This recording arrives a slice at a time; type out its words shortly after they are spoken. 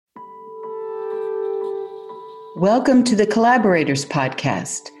Welcome to the Collaborators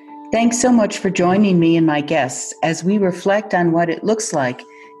Podcast. Thanks so much for joining me and my guests as we reflect on what it looks like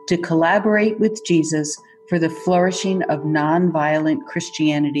to collaborate with Jesus for the flourishing of nonviolent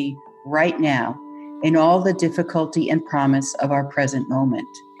Christianity right now in all the difficulty and promise of our present moment.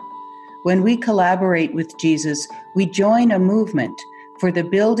 When we collaborate with Jesus, we join a movement for the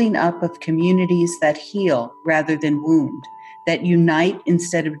building up of communities that heal rather than wound, that unite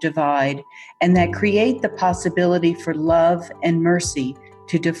instead of divide, and that create the possibility for love and mercy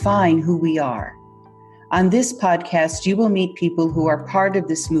to define who we are. On this podcast, you will meet people who are part of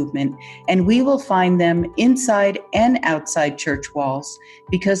this movement, and we will find them inside and outside church walls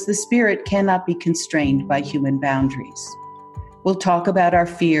because the Spirit cannot be constrained by human boundaries. We'll talk about our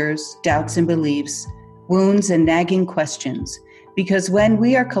fears, doubts and beliefs, wounds and nagging questions, because when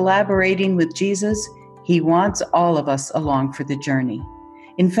we are collaborating with Jesus, He wants all of us along for the journey.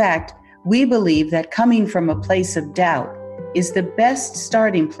 In fact, we believe that coming from a place of doubt is the best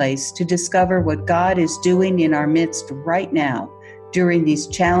starting place to discover what God is doing in our midst right now during these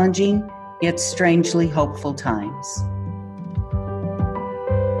challenging yet strangely hopeful times.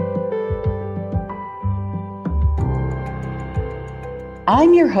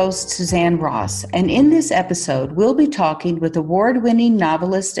 I'm your host, Suzanne Ross, and in this episode, we'll be talking with award-winning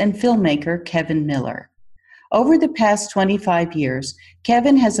novelist and filmmaker Kevin Miller. Over the past 25 years,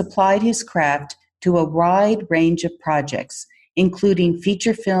 Kevin has applied his craft to a wide range of projects, including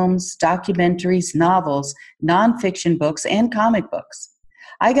feature films, documentaries, novels, nonfiction books, and comic books.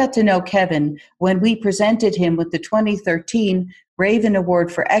 I got to know Kevin when we presented him with the 2013 Raven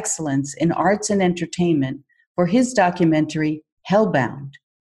Award for Excellence in Arts and Entertainment for his documentary, Hellbound.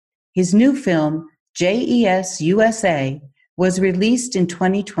 His new film, JES USA, was released in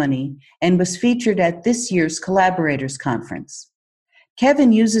 2020 and was featured at this year's Collaborators Conference.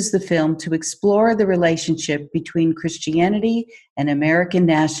 Kevin uses the film to explore the relationship between Christianity and American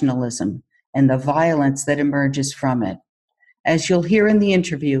nationalism and the violence that emerges from it. As you'll hear in the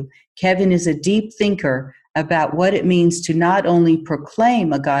interview, Kevin is a deep thinker about what it means to not only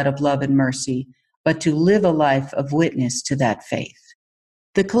proclaim a God of love and mercy, but to live a life of witness to that faith.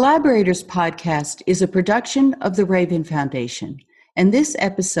 The Collaborators Podcast is a production of the Raven Foundation, and this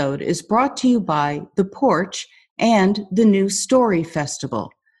episode is brought to you by The Porch and the New Story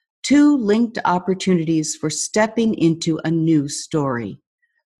Festival, two linked opportunities for stepping into a new story.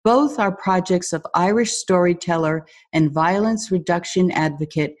 Both are projects of Irish storyteller and violence reduction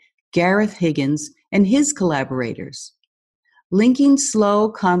advocate Gareth Higgins and his collaborators. Linking slow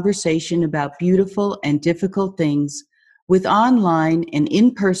conversation about beautiful and difficult things with online and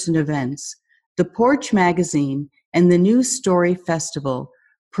in-person events, The Porch Magazine and the New Story Festival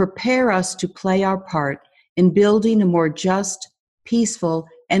prepare us to play our part in building a more just, peaceful,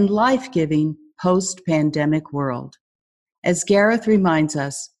 and life-giving post-pandemic world. As Gareth reminds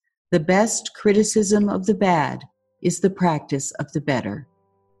us, the best criticism of the bad is the practice of the better.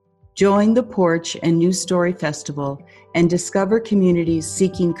 Join The Porch and New Story Festival and discover communities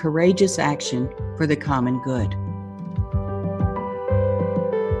seeking courageous action for the common good.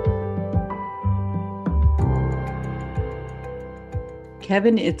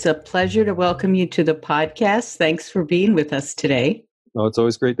 Kevin, it's a pleasure to welcome you to the podcast. Thanks for being with us today. Oh, it's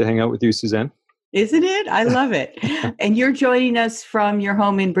always great to hang out with you, Suzanne. Isn't it? I love it. And you're joining us from your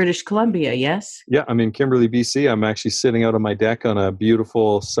home in British Columbia, yes? Yeah, I'm in Kimberley, BC. I'm actually sitting out on my deck on a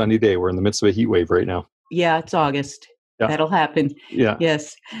beautiful sunny day. We're in the midst of a heat wave right now. Yeah, it's August. Yeah. That'll happen. Yeah.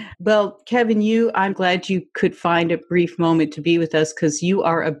 Yes. Well, Kevin, I'm glad you could find a brief moment to be with us because you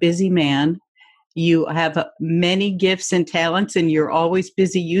are a busy man. You have many gifts and talents, and you're always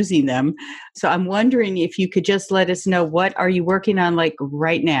busy using them. So I'm wondering if you could just let us know, what are you working on like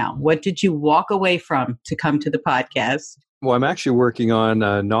right now? What did you walk away from to come to the podcast? Well, I'm actually working on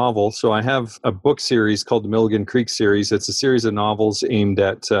a novel. So I have a book series called the Milligan Creek series. It's a series of novels aimed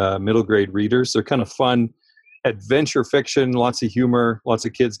at middle grade readers. They're kind of fun adventure fiction, lots of humor, lots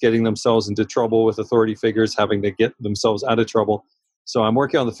of kids getting themselves into trouble with authority figures, having to get themselves out of trouble. So I'm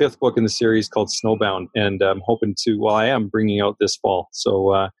working on the fifth book in the series called Snowbound, and I'm hoping to, I am bringing out this fall.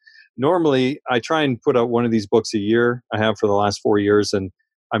 So normally I try and put out one of these books a year. I have for the last 4 years, and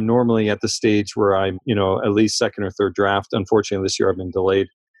I'm normally at the stage where I'm, at least second or third draft. Unfortunately, this year I've been delayed.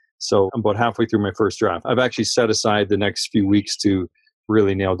 So I'm about halfway through my first draft. I've actually set aside the next few weeks to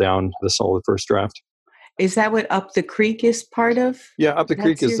really nail down the solid first draft. Is that what Up the Creek is part of? Yeah, Up the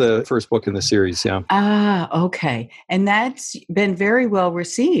Creek is the first book in the series, yeah. Ah, okay. And that's been very well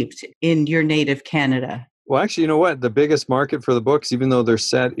received in your native Canada. Well, actually, you know what? The biggest market for the books, even though they're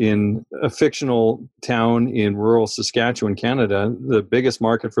set in a fictional town in rural Saskatchewan, Canada, the biggest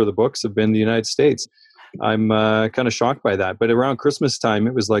market for the books have been the United States. I'm kind of shocked by that. But around Christmas time,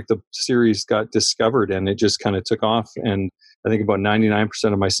 it was like the series got discovered and it just kind of took off. And I think about 99%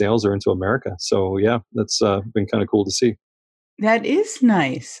 of my sales are into America. So yeah, that's been kind of cool to see. That is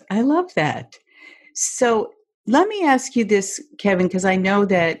nice. I love that. So let me ask you this, Kevin, because I know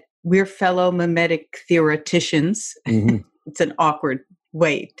that we're fellow mimetic theoreticians. Mm-hmm. It's an awkward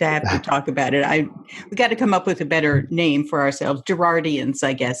way to have to talk about it. We got to come up with a better name for ourselves. Girardians,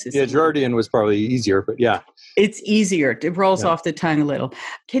 I guess. Yeah, Girardian was probably easier, but yeah. It's easier. It rolls off the tongue a little.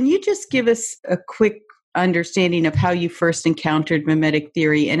 Can you just give us a quick understanding of how you first encountered mimetic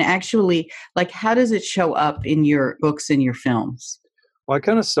theory and actually, like, how does it show up in your books and your films? Well, I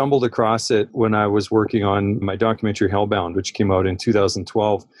kind of stumbled across it when I was working on my documentary Hellbound, which came out in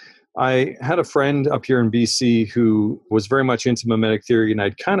 2012. I had a friend up here in BC who was very much into mimetic theory, and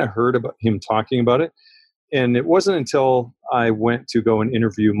I'd kind of heard about him talking about it. And it wasn't until I went to go and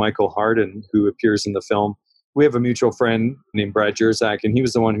interview Michael Hardin, who appears in the film. We have a mutual friend named Brad Jerzak, and he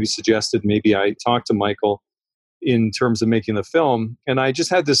was the one who suggested maybe I talk to Michael in terms of making the film. And I just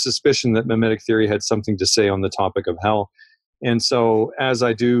had this suspicion that mimetic theory had something to say on the topic of hell. And so, as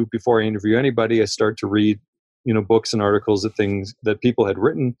I do before I interview anybody, I start to read, books and articles of things that people had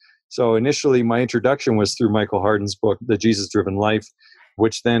written. So initially, my introduction was through Michael Hardin's book, The Jesus-Driven Life,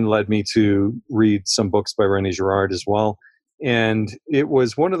 which then led me to read some books by René Girard as well. And it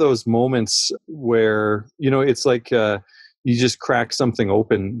was one of those moments where, it's like you just crack something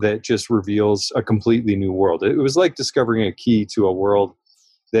open that just reveals a completely new world. It was like discovering a key to a world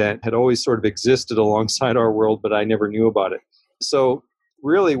that had always sort of existed alongside our world, but I never knew about it. So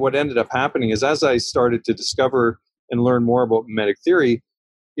really what ended up happening is as I started to discover and learn more about mimetic theory,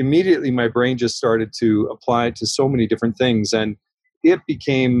 immediately my brain just started to apply it to so many different things. And it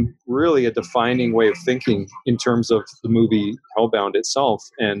became really a defining way of thinking in terms of the movie Hellbound itself,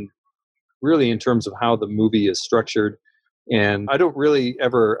 and really in terms of how the movie is structured. And I don't really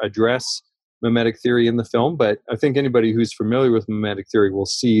ever address mimetic theory in the film, but I think anybody who's familiar with mimetic theory will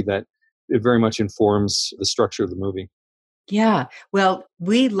see that it very much informs the structure of the movie. Yeah, well,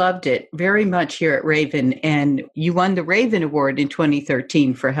 we loved it very much here at Raven, and you won the Raven Award in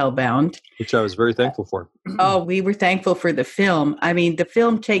 2013 for Hellbound. Which I was very thankful for. Oh, we were thankful for the film. I mean, the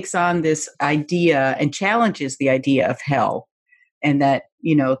film takes on this idea and challenges the idea of hell, and that,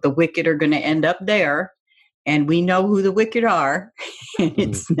 the wicked are going to end up there. And we know who the wicked are, and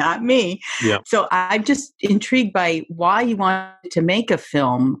it's not me. Yeah. So I'm just intrigued by why you wanted to make a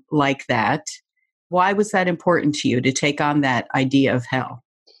film like that. Why was that important to you to take on that idea of hell?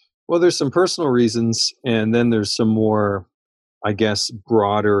 Well, there's some personal reasons, and then there's some more, I guess,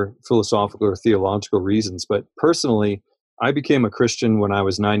 broader philosophical or theological reasons. But personally, I became a Christian when I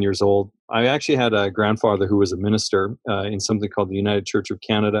was 9 years old. I actually had a grandfather who was a minister in something called the United Church of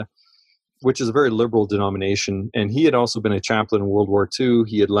Canada, which is a very liberal denomination. And he had also been a chaplain in World War II.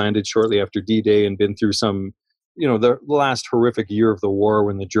 He had landed shortly after D-Day and been through some, the last horrific year of the war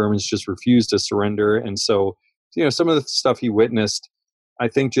when the Germans just refused to surrender. And so, some of the stuff he witnessed, I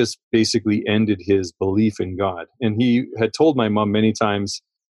think just basically ended his belief in God. And he had told my mom many times,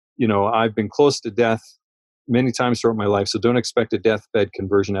 I've been close to death many times throughout my life, so don't expect a deathbed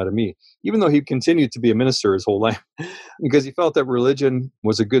conversion out of me, even though he continued to be a minister his whole life, because he felt that religion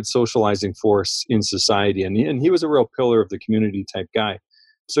was a good socializing force in society. And he was a real pillar of the community type guy.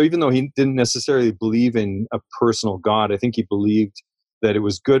 So even though he didn't necessarily believe in a personal God, I think he believed that it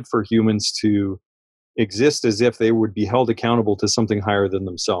was good for humans to exist as if they would be held accountable to something higher than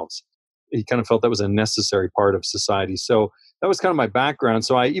themselves. He kind of felt that was a necessary part of society. So that was kind of my background.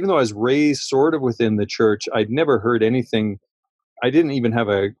 So even though I was raised sort of within the church, I'd never heard anything. I didn't even have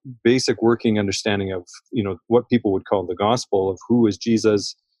a basic working understanding of, what people would call the gospel, of who is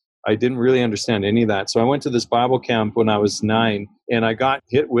Jesus. I didn't really understand any of that. So I went to this Bible camp when I was 9, and I got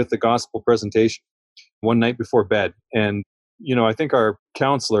hit with the gospel presentation one night before bed. And, I think our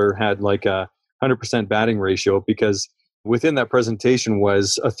counselor had like a 100% batting ratio, because within that presentation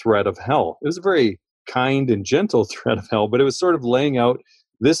was a threat of hell. It was a very kind and gentle threat of hell, but it was sort of laying out,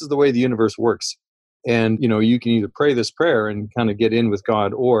 this is the way the universe works. And, you can either pray this prayer and kind of get in with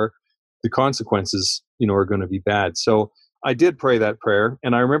God, or the consequences, are going to be bad. So I did pray that prayer.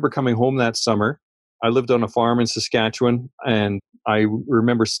 And I remember coming home that summer. I lived on a farm in Saskatchewan, and I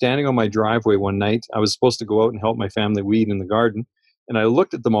remember standing on my driveway one night. I was supposed to go out and help my family weed in the garden. And I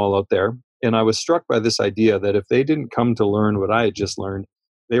looked at them all out there, and I was struck by this idea that if they didn't come to learn what I had just learned,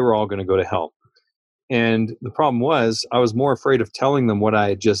 they were all going to go to hell. And the problem was, I was more afraid of telling them what I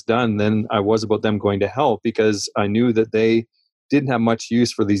had just done than I was about them going to hell, because I knew that they didn't have much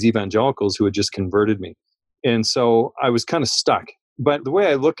use for these evangelicals who had just converted me. And so I was kind of stuck. But the way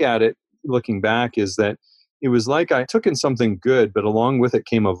I look at it, looking back is that it was like I took in something good, but along with it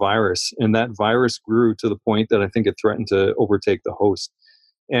came a virus. And that virus grew to the point that I think it threatened to overtake the host.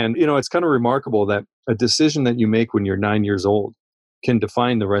 And, it's kind of remarkable that a decision that you make when you're 9 years old can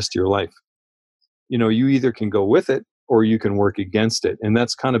define the rest of your life. You either can go with it or you can work against it. And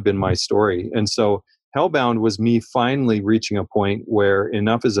that's kind of been my story. And so Hellbound was me finally reaching a point where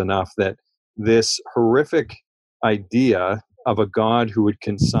enough is enough, that this horrific idea of a God who would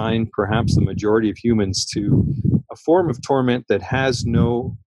consign perhaps the majority of humans to a form of torment that has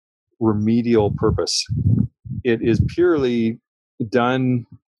no remedial purpose. It is purely done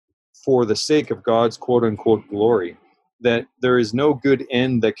for the sake of God's quote unquote glory, that there is no good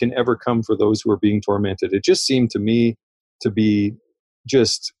end that can ever come for those who are being tormented. It just seemed to me to be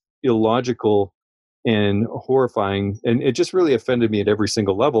just illogical and horrifying. And it just really offended me at every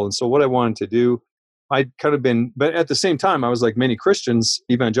single level. And so what I wanted to do, but at the same time, I was like many Christians,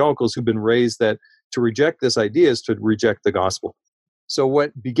 evangelicals who've been raised that to reject this idea is to reject the gospel. So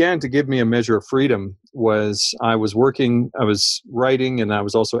what began to give me a measure of freedom was I was writing, and I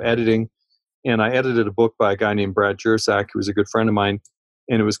was also editing. And I edited a book by a guy named Brad Jersak, who was a good friend of mine.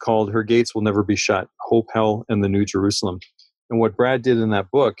 And it was called Her Gates Will Never Be Shut, Hope, Hell, and the New Jerusalem. And what Brad did in that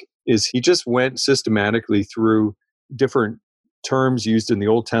book is he just went systematically through different terms used in the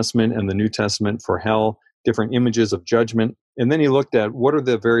Old Testament and the New Testament for hell, different images of judgment. And then he looked at what are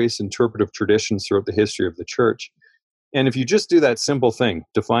the various interpretive traditions throughout the history of the church. And if you just do that simple thing,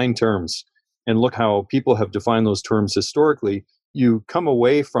 define terms, and look how people have defined those terms historically, you come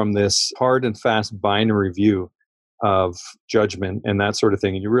away from this hard and fast binary view of judgment and that sort of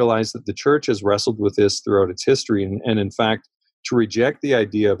thing. And you realize that the church has wrestled with this throughout its history. And in fact, to reject the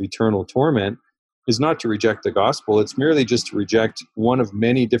idea of eternal torment is not to reject the gospel. It's merely just to reject one of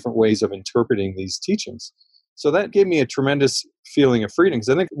many different ways of interpreting these teachings. So that gave me a tremendous feeling of freedom, because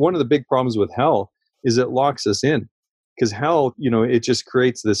I think one of the big problems with hell is it locks us in. Because hell, it just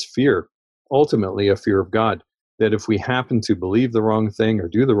creates this fear, ultimately a fear of God, that if we happen to believe the wrong thing or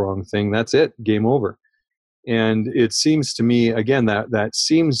do the wrong thing, that's it, game over. And it seems to me, again, that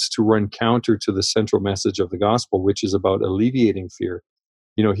seems to run counter to the central message of the gospel, which is about alleviating fear.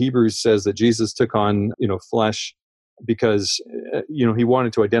 Hebrews says that Jesus took on, flesh because, he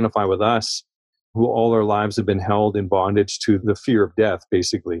wanted to identify with us, who all our lives have been held in bondage to the fear of death,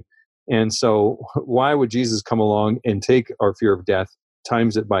 basically. And so why would Jesus come along and take our fear of death,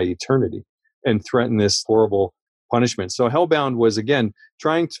 times it by eternity, and threaten this horrible punishment? So Hellbound was, again,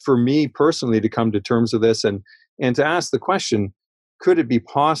 trying for me personally to come to terms with this and to ask the question, could it be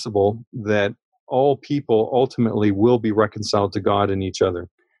possible that all people ultimately will be reconciled to God and each other?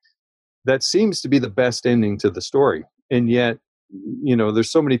 That seems to be the best ending to the story. And yet,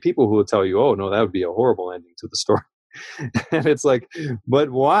 there's so many people who will tell you, oh, no, that would be a horrible ending to the story. And it's like,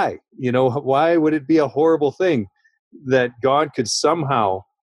 but why? Why would it be a horrible thing that God could somehow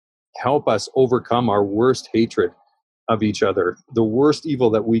help us overcome our worst hatred of each other, the worst evil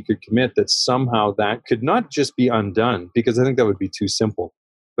that we could commit, that somehow that could not just be undone, because I think that would be too simple,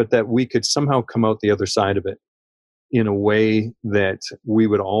 but that we could somehow come out the other side of it in a way that we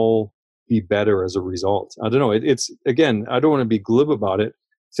would all be better as a result. I don't know. It's again, I don't want to be glib about it,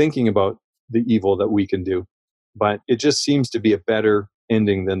 thinking about the evil that we can do, but it just seems to be a better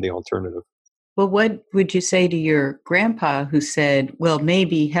ending than the alternative. Well, what would you say to your grandpa who said, well,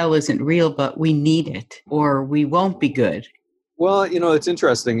 maybe hell isn't real, but we need it, or we won't be good? Well, it's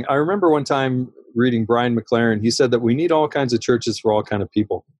interesting. I remember one time reading Brian McLaren. He said that we need all kinds of churches for all kinds of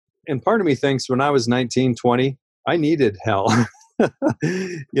people. And part of me thinks when I was 19, 20, I needed hell,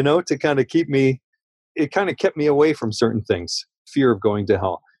 to kind of keep me, it kind of kept me away from certain things, fear of going to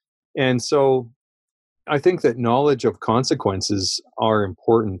hell. And so I think that knowledge of consequences are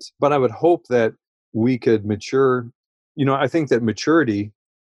important, but I would hope that we could mature. I think that maturity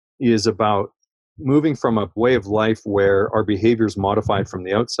is about moving from a way of life where our behavior is modified from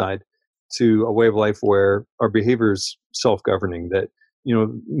the outside to a way of life where our behavior is self-governing, that,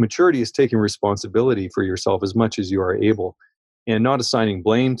 maturity is taking responsibility for yourself as much as you are able, and not assigning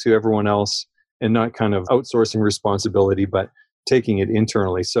blame to everyone else, and not kind of outsourcing responsibility, but taking it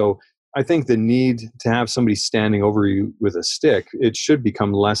internally. So I think the need to have somebody standing over you with a stick, it should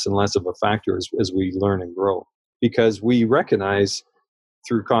become less and less of a factor as we learn and grow, because we recognize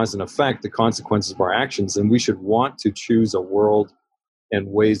through cause and effect the consequences of our actions, and we should want to choose a world and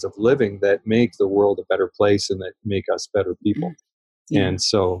ways of living that make the world a better place and that make us better people. Yeah. And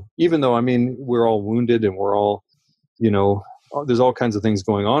so even though, we're all wounded and we're all, there's all kinds of things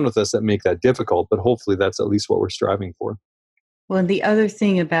going on with us that make that difficult, but hopefully that's at least what we're striving for. Well, and the other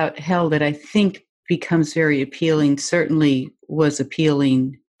thing about hell that I think becomes very appealing, certainly was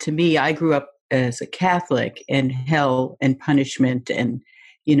appealing to me, I grew up as a Catholic, and hell and punishment and,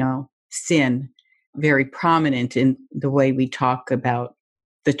 sin very prominent in the way we talk about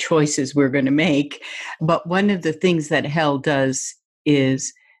the choices we're going to make. But one of the things that hell does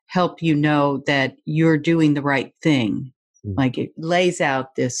is help you know that you're doing the right thing. Mm. Like it lays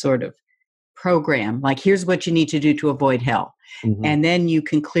out this sort of program, like here's what you need to do to avoid hell. Mm-hmm. And then you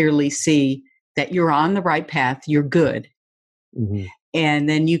can clearly see that you're on the right path, you're good. Mm-hmm. And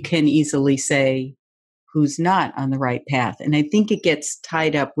then you can easily say who's not on the right path. And I think it gets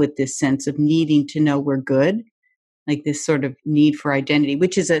tied up with this sense of needing to know we're good, like this sort of need for identity,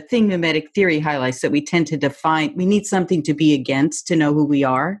 which is a thing mimetic theory highlights, that we tend to define, we need something to be against to know who we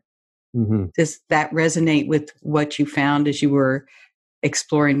are. Mm-hmm. Does that resonate with what you found as you were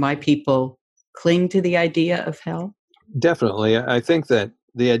exploring why people cling to the idea of hell? Definitely. I think that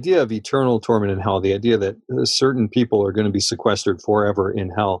the idea of eternal torment in hell, the idea that certain people are going to be sequestered forever in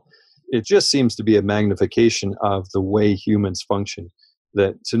hell, it just seems to be a magnification of the way humans function.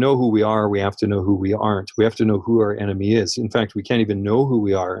 That to know who we are, we have to know who we aren't. We have to know who our enemy is. In fact, we can't even know who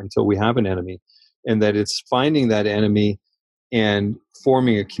we are until we have an enemy. And that it's finding that enemy and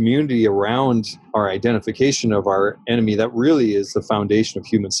forming a community around our identification of our enemy that really is the foundation of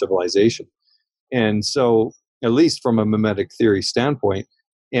human civilization. And so, at least from a mimetic theory standpoint,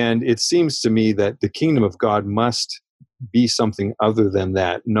 and it seems to me that the kingdom of God must be something other than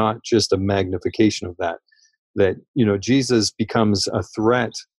that, not just a magnification of that. That, Jesus becomes a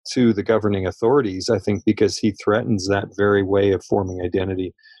threat to the governing authorities, I think, because he threatens that very way of forming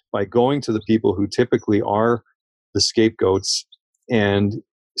identity by going to the people who typically are the scapegoats and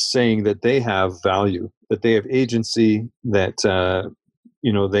saying that they have value, that they have agency, that,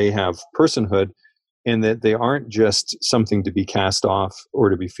 they have personhood, and that they aren't just something to be cast off or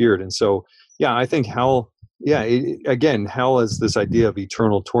to be feared. And so, I think hell, hell is this idea of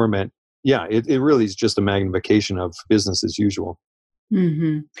eternal torment. It really is just a magnification of business as usual.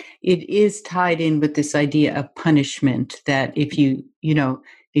 Mm-hmm. It is tied in with this idea of punishment, that if you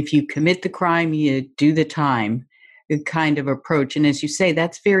commit the crime, you do the time, the kind of approach. And as you say,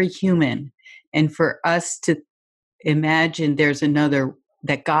 that's very human. And for us to imagine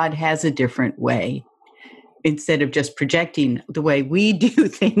that God has a different way, instead of just projecting the way we do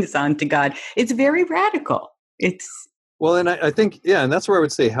things onto God, it's very radical. Well, and I think, and that's where I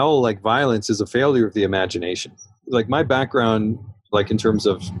would say hell, like violence, is a failure of the imagination. Like my background, like in terms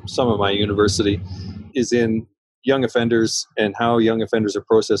of some of my university, is in young offenders and how young offenders are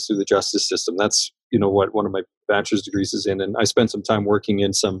processed through the justice system. That's, what one of my bachelor's degrees is in. And I spent some time working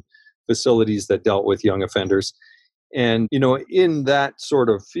in some facilities that dealt with young offenders. And, in that sort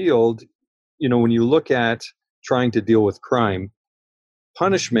of field, when you look at trying to deal with crime,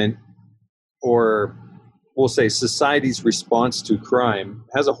 punishment, or we'll say society's response to crime,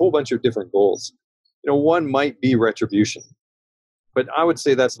 has a whole bunch of different goals. One might be retribution, but I would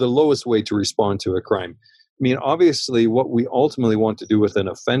say that's the lowest way to respond to a crime. I mean, obviously, what we ultimately want to do with an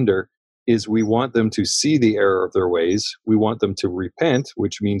offender is we want them to see the error of their ways. We want them to repent,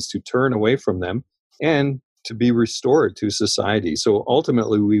 which means to turn away from them and to be restored to society. So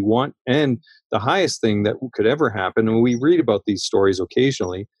ultimately we want, and the highest thing that could ever happen, and we read about these stories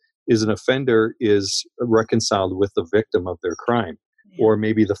occasionally, is an offender is reconciled with the victim of their crime, or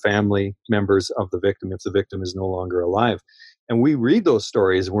maybe the family members of the victim if the victim is no longer alive. And we read those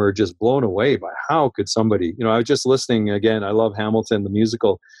stories and we're just blown away by how could somebody, I was just listening again, I love Hamilton, the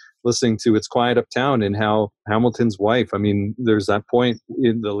musical, listening to It's Quiet Uptown, and how Hamilton's wife, I mean, there's that point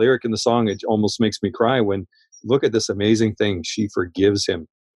in the lyric in the song, it almost makes me cry when, look at this amazing thing. She forgives him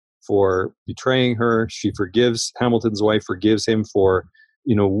for betraying her. Hamilton's wife forgives him for,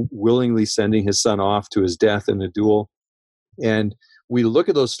 willingly sending his son off to his death in a duel. And we look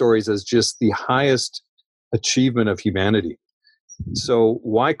at those stories as just the highest achievement of humanity. So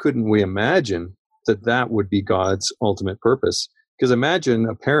why couldn't we imagine that that would be God's ultimate purpose? Because imagine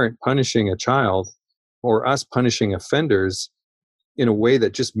a parent punishing a child, or us punishing offenders in a way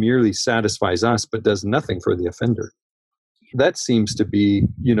that just merely satisfies us but does nothing for the offender. That seems to be,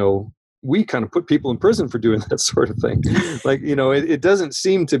 we kind of put people in prison for doing that sort of thing. Like, it doesn't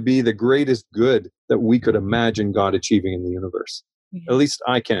seem to be the greatest good that we could imagine God achieving in the universe. At least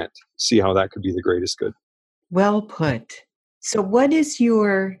I can't see how that could be the greatest good. Well put. So what is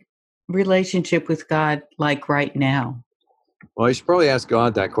your relationship with God like right now? Well, I should probably ask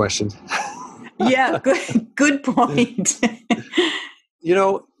God that question. Yeah, good point.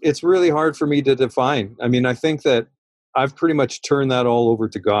 It's really hard for me to define. I mean, I think that I've pretty much turned that all over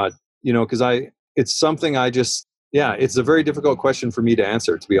to God, because it's something it's a very difficult question for me to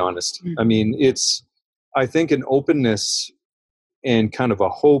answer, to be honest. Mm-hmm. I mean, I think an openness and kind of a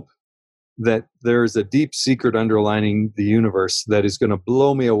hope that there's a deep secret underlining the universe that is going to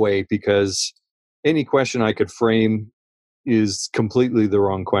blow me away, because any question I could frame is completely the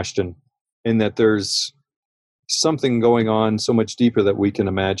wrong question, and that there's something going on so much deeper that we can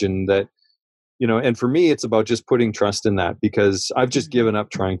imagine that, and for me, it's about just putting trust in that, because I've just given up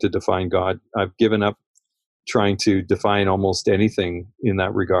trying to define God. I've given up trying to define almost anything in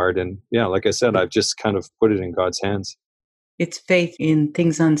that regard. And yeah, like I said, I've just kind of put it in God's hands. It's faith in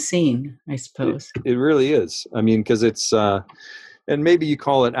things unseen, I suppose. It really is. I mean, because it's, and maybe you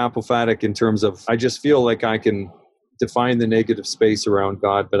call it apophatic in terms of, I just feel like I can define the negative space around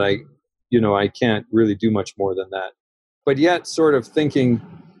God, but I can't really do much more than that. But yet sort of thinking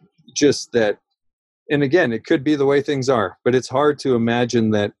just that, and again, it could be the way things are, but it's hard to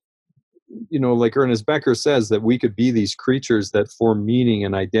imagine that, like Ernest Becker says, that we could be these creatures that form meaning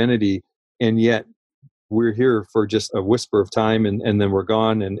and identity, and yet we're here for just a whisper of time, and then we're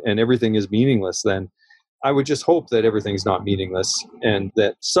gone, and everything is meaningless. Then I would just hope that everything's not meaningless, and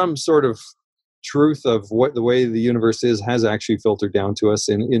that some sort of truth of what the way the universe is has actually filtered down to us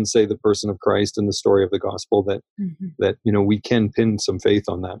in say, the person of Christ and the story of the gospel, that that we can pin some faith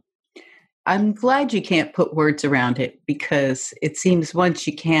on that. I'm glad you can't put words around it, because it seems once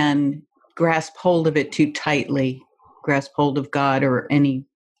you can grasp hold of it too tightly, grasp hold of God or any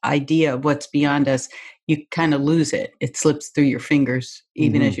idea of what's beyond us, you kind of lose it. It slips through your fingers,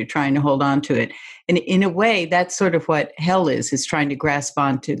 even as you're trying to hold on to it. And in a way, that's sort of what hell is trying to grasp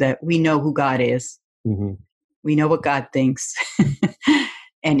onto that. We know who God is. We know what God thinks.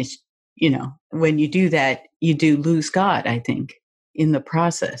 And it's, when you do that, you do lose God, I think, in the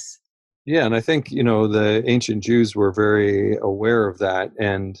process. Yeah, and I think, the ancient Jews were very aware of that,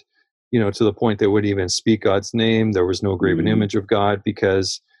 and, to the point they wouldn't even speak God's name. There was no graven image of God,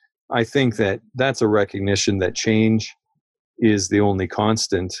 because I think that that's a recognition that change is the only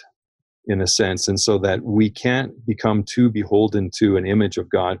constant, in a sense, and so that we can't become too beholden to an image of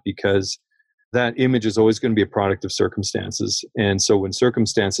God, because that image is always going to be a product of circumstances. And so when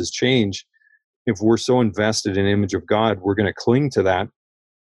circumstances change, if we're so invested in the image of God, we're going to cling to that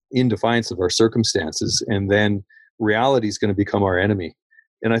in defiance of our circumstances, and then reality is going to become our enemy.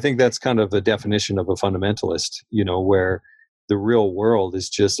 And I think that's kind of the definition of a fundamentalist, where the real world is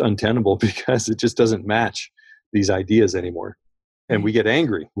just untenable because it just doesn't match these ideas anymore. And we get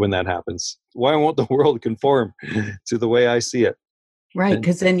angry when that happens. Why won't the world conform to the way I see it? Right,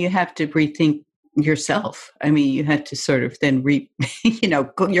 because then you have to rethink yourself. I mean, you had to sort of then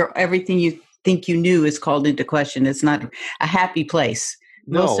everything you think you knew is called into question. It's not a happy place.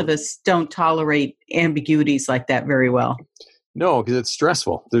 No. Most of us don't tolerate ambiguities like that very well. No, because it's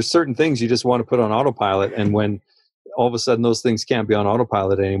stressful. There's certain things you just want to put on autopilot. And when all of a sudden those things can't be on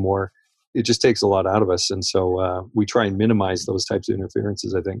autopilot anymore, it just takes a lot out of us. And so we try and minimize those types of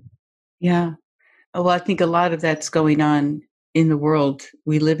interferences, I think. Yeah. Well, I think a lot of that's going on in the world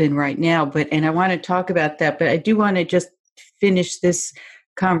we live in right now. And I want to talk about that, but I do want to just finish this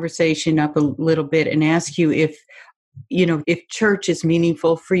conversation up a little bit and ask you if church is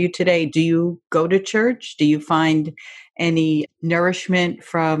meaningful for you today. Do you go to church? Do you find any nourishment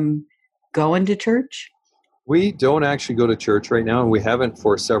from going to church? We don't actually go to church right now, and we haven't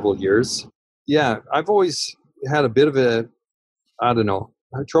for several years. Yeah, I've always had a bit of I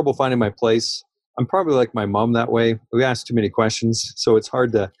have trouble finding my place. I'm probably like my mom that way. We ask too many questions, so it's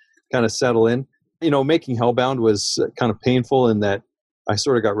hard to kind of settle in. Making Hellbound was kind of painful in that I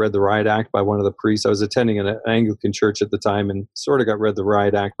sort of got read the riot act by one of the priests. I was attending an Anglican church at the time, and sort of got read the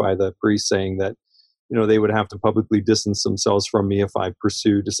riot act by the priest, saying that, they would have to publicly distance themselves from me if I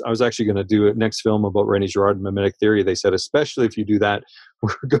pursued. I was actually going to do a next film about René Girard and mimetic theory. They said, especially if you do that,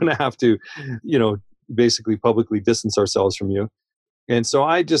 we're going to have to, basically publicly distance ourselves from you. And so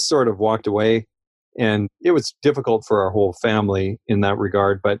I just sort of walked away, and it was difficult for our whole family in that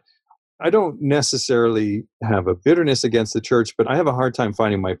regard. But I don't necessarily have a bitterness against the church, but I have a hard time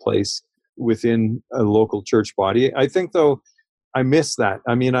finding my place within a local church body. I think, though, I miss that.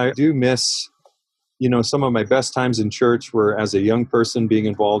 I mean, I do miss, some of my best times in church were as a young person being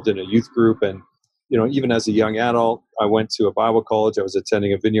involved in a youth group. And, even as a young adult, I went to a Bible college. I was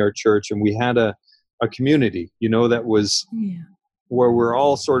attending a Vineyard church, and we had a community, that was where we're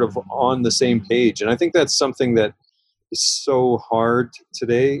all sort of on the same page. And I think that's something that is so hard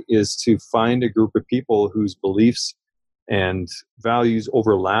today, is to find a group of people whose beliefs and values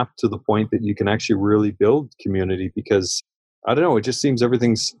overlap to the point that you can actually really build community, because I don't know, it just seems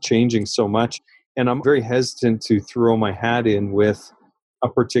everything's changing so much. And I'm very hesitant to throw my hat in with a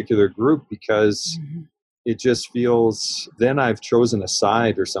particular group, because it just feels then I've chosen a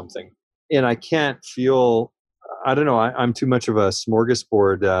side or something. And I can't feel, I don't know. I'm too much of a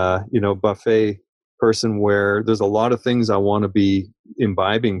smorgasbord, buffet person where there's a lot of things I want to be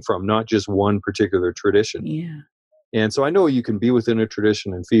imbibing from, not just one particular tradition. Yeah. And so I know you can be within a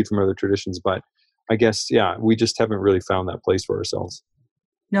tradition and feed from other traditions, but I guess, yeah, we just haven't really found that place for ourselves.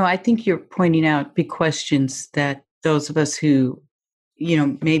 No, I think you're pointing out big questions that those of us who,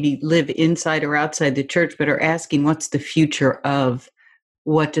 maybe live inside or outside the church, but are asking what's the future of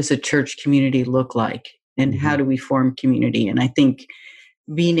what does a church community look like and how do we form community? And I think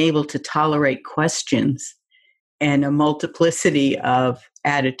being able to tolerate questions and a multiplicity of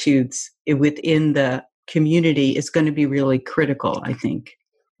attitudes within the community is going to be really critical, I think.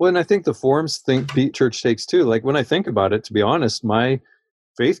 Well, and I think the forms church takes too. Like when I think about it, to be honest, my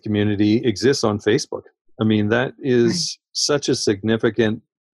faith community exists on Facebook. I mean, that is such a significant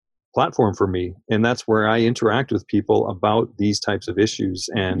platform for me. And that's where I interact with people about these types of issues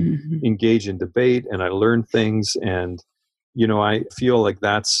and engage in debate, and I learn things. And, I feel like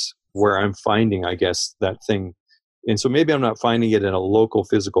that's where I'm finding, I guess, that thing. And so maybe I'm not finding it in a local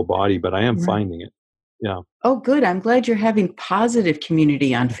physical body, but I am finding it. Yeah. Oh, good. I'm glad you're having positive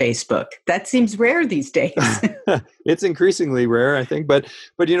community on Facebook. That seems rare these days. It's increasingly rare, I think. But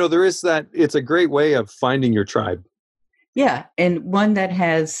there is that. It's a great way of finding your tribe. Yeah. And one that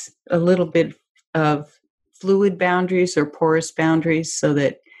has a little bit of fluid boundaries or porous boundaries so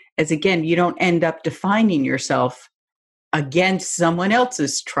that, as again, you don't end up defining yourself against someone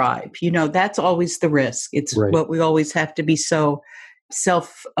else's tribe. That's always the risk. It's what we always have to be so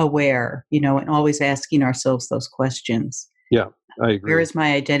self-aware, and always asking ourselves those questions. Yeah, I agree. Where does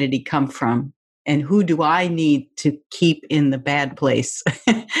my identity come from? And who do I need to keep in the bad place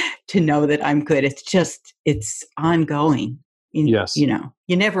to know that I'm good? It's ongoing. Yes. You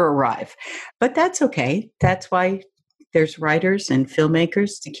never arrive. But that's okay. That's why there's writers and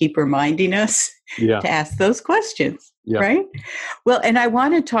filmmakers to keep reminding us to ask those questions, right? Well, and I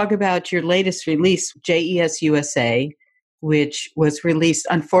want to talk about your latest release, JES USA, which was released,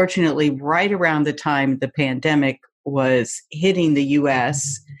 unfortunately, right around the time the pandemic was hitting the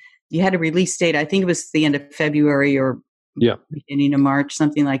U.S. You had a release date, I think it was the end of February or beginning of March,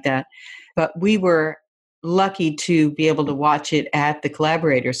 something like that. But we were lucky to be able to watch it at the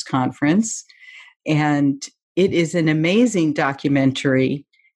Collaborators Conference. And it is an amazing documentary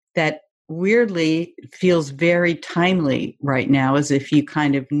that weirdly feels very timely right now, as if you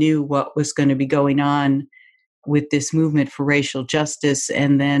kind of knew what was going to be going on with this movement for racial justice,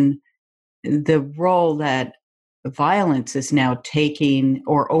 and then the role that violence is now taking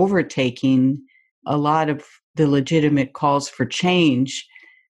or overtaking a lot of the legitimate calls for change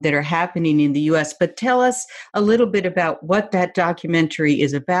that are happening in the U.S. But tell us a little bit about what that documentary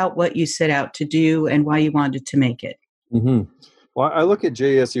is about, what you set out to do, and why you wanted to make it. Well, I look at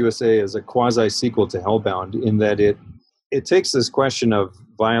JES USA as a quasi-sequel to Hellbound in that it takes this question of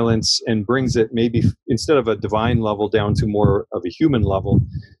violence and brings it maybe instead of a divine level down to more of a human level.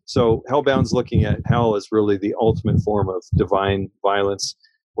 So Hellbound's looking at hell as really the ultimate form of divine violence,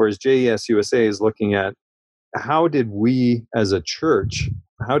 whereas JES USA is looking at how did we as a church,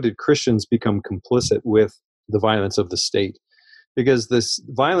 how did Christians become complicit with the violence of the state? Because this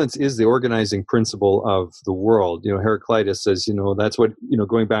violence is the organizing principle of the world. Heraclitus says, that's what,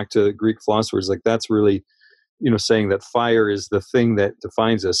 going back to Greek philosophers, like that's really, saying that fire is the thing that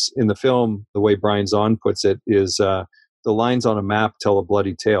defines us. In the film, the way Brian Zahn puts it is the lines on a map tell a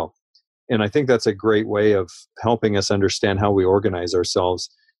bloody tale. And I think that's a great way of helping us understand how we organize ourselves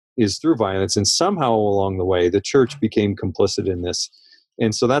is through violence. And somehow along the way, the church became complicit in this.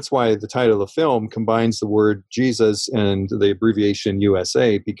 And so that's why the title of the film combines the word Jesus and the abbreviation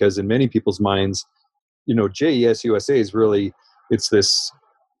USA, because in many people's minds, JES USA is really, it's this,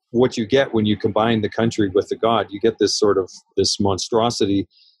 what you get when you combine the country with the God. You get this sort of, this monstrosity,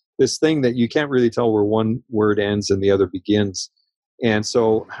 this thing that you can't really tell where one word ends and the other begins. And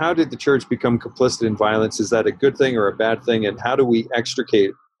so how did the church become complicit in violence? Is that a good thing or a bad thing? And how do we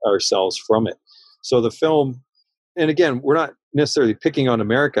extricate ourselves from it? So the film, and again, we're not necessarily picking on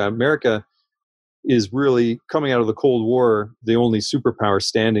America. America is really coming out of the Cold War, the only superpower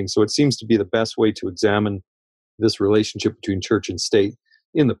standing. So it seems to be the best way to examine this relationship between church and state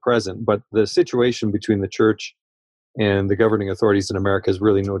in the present. But the situation between the church and the governing authorities in America is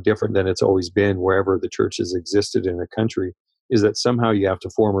really no different than it's always been wherever the church has existed in a country, is that somehow you have to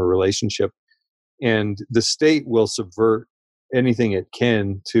form a relationship. And the state will subvert anything it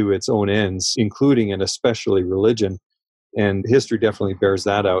can to its own ends, including and especially religion. And history definitely bears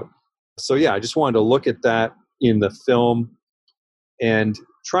that out. So yeah, I just wanted to look at that in the film and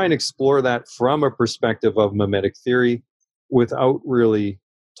try and explore that from a perspective of mimetic theory without really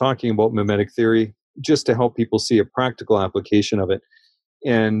talking about mimetic theory. just to help people see a practical application of it,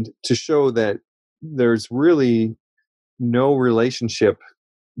 and to show that there's really no relationship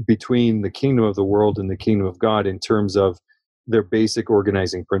between the kingdom of the world and the kingdom of God in terms of their basic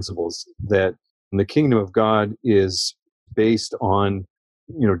organizing principles. That the kingdom of God is based on,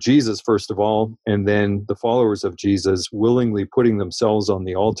 Jesus first of all, and then the followers of Jesus willingly putting themselves on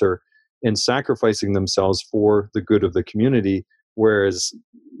the altar and sacrificing themselves for the good of the community. Whereas,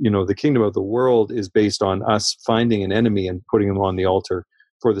 the kingdom of the world is based on us finding an enemy and putting them on the altar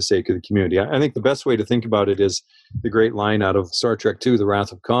for the sake of the community. I think the best way to think about it is the great line out of Star Trek II, The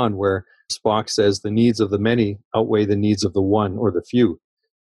Wrath of Khan, where Spock says the needs of the many outweigh the needs of the one or the few.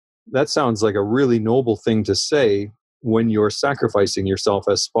 That sounds like a really noble thing to say when you're sacrificing yourself,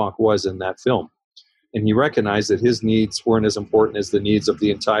 as Spock was in that film. And he recognized that his needs weren't as important as the needs of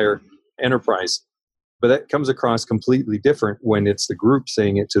the entire Enterprise. But that comes across completely different when it's the group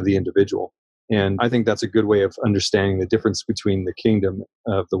saying it to the individual. And I think that's a good way of understanding the difference between the kingdom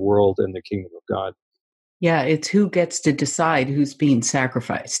of the world and the kingdom of God. Yeah, it's who gets to decide who's being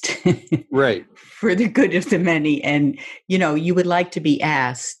sacrificed. Right. For the good of the many. And, you would like to be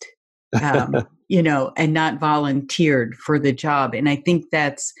asked, and not volunteered for the job. And I think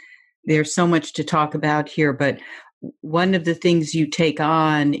there's so much to talk about here. But one of the things you take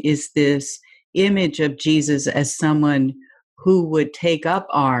on is this image of Jesus as someone who would take up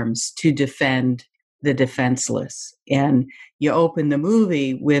arms to defend the defenseless. And you open the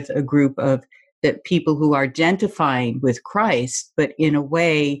movie with a group of people who are identifying with Christ, but in a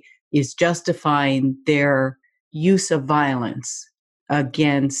way is justifying their use of violence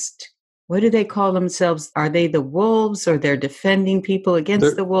against, what do they call themselves? Are they the wolves, or they're defending people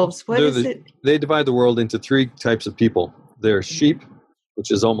against the wolves? What is it? They divide the world into three types of people. There's sheep, which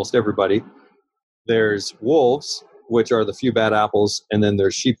is almost everybody. There's wolves, which are the few bad apples, and then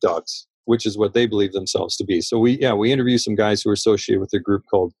there's sheepdogs, which is what they believe themselves to be. So we interview some guys who are associated with a group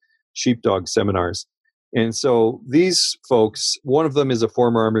called Sheepdog Seminars. And so these folks, one of them is a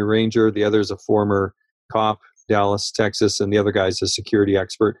former Army Ranger, the other is a former cop, Dallas, Texas, and the other guy's a security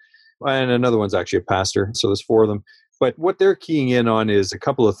expert. And another one's actually a pastor. So there's four of them. But what they're keying in on is a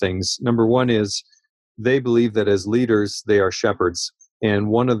couple of things. Number one is they believe that as leaders, they are shepherds. And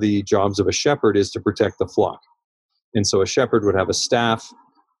one of the jobs of a shepherd is to protect the flock. And so a shepherd would have a staff,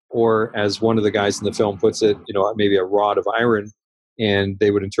 or as one of the guys in the film puts it, maybe a rod of iron, and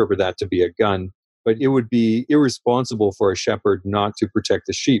they would interpret that to be a gun. But it would be irresponsible for a shepherd not to protect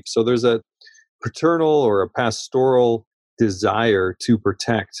the sheep. So there's a paternal or a pastoral desire to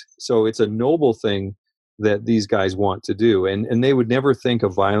protect. So it's a noble thing that these guys want to do. And they would never think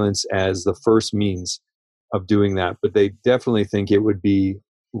of violence as the first means of doing that. But they definitely think it would be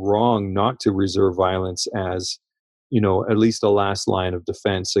wrong not to reserve violence as, at least a last line of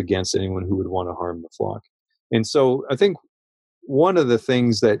defense against anyone who would want to harm the flock. And so I think one of the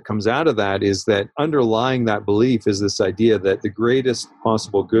things that comes out of that is that underlying that belief is this idea that the greatest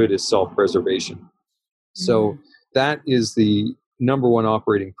possible good is self-preservation. So that is the number one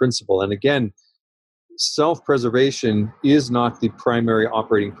operating principle. And again, self-preservation is not the primary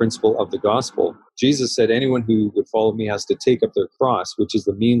operating principle of the gospel. Jesus said anyone who would follow me has to take up their cross, which is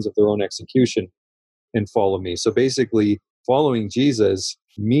the means of their own execution, and follow me. So basically, following Jesus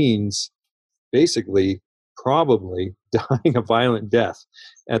means basically probably dying a violent death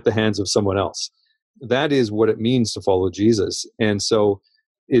at the hands of someone else. That is what it means to follow Jesus. And so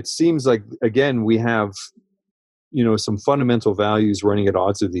it seems like, again, we have some fundamental values running at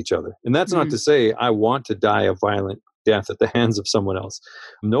odds with each other. And that's not to say I want to die a violent death at the hands of someone else.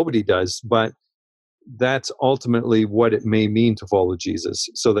 Nobody does, but that's ultimately what it may mean to follow Jesus,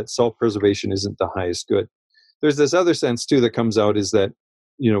 so that self-preservation isn't the highest good. There's this other sense too that comes out, is that,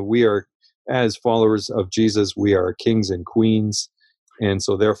 we are, as followers of Jesus, we are kings and queens. And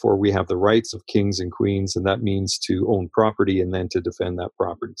so therefore we have the rights of kings and queens, and that means to own property and then to defend that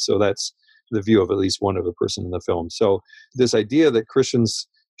property. So that's the view of at least one other person in the film. So this idea that Christians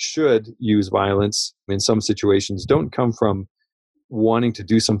should use violence in some situations don't come from wanting to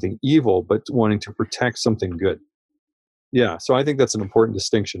do something evil, but wanting to protect something good. Yeah, so I think that's an important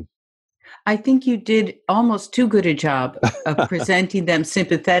distinction. I think you did almost too good a job of presenting them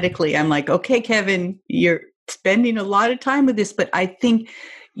sympathetically. I'm like, okay, Kevin, you're spending a lot of time with this, but I think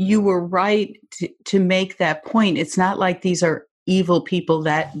you were right to make that point. It's not like these are evil people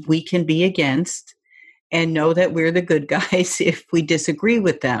that we can be against and know that we're the good guys if we disagree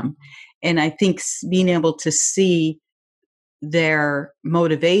with them. And I think being able to see their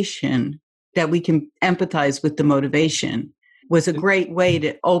motivation, that we can empathize with the motivation, was a great way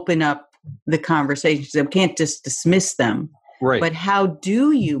to open up the conversations. We can't just dismiss them. Right. But how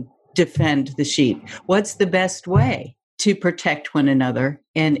do you defend the sheep? What's the best way to protect one another?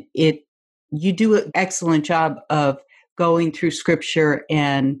 And you do an excellent job of going through scripture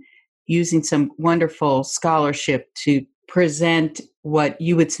and using some wonderful scholarship to present what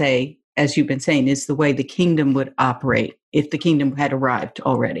you would say, as you've been saying, is the way the kingdom would operate if the kingdom had arrived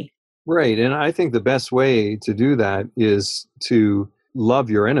already. Right. And I think the best way to do that is to love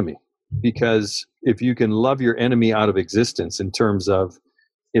your enemy. Because if you can love your enemy out of existence, in terms of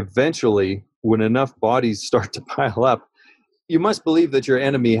eventually, when enough bodies start to pile up, you must believe that your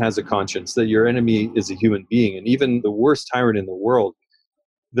enemy has a conscience, that your enemy is a human being. And even the worst tyrant in the world,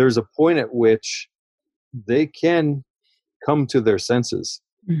 there's a point at which they can come to their senses.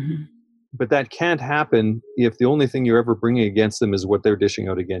 Mm-hmm. But that can't happen if the only thing you're ever bringing against them is what they're dishing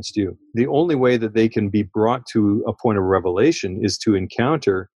out against you. The only way that they can be brought to a point of revelation is to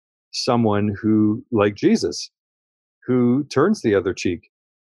encounter someone who, like Jesus, who turns the other cheek,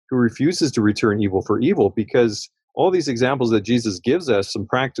 who refuses to return evil for evil. Because all these examples that Jesus gives us, some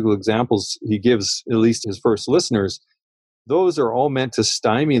practical examples he gives at least his first listeners, those are all meant to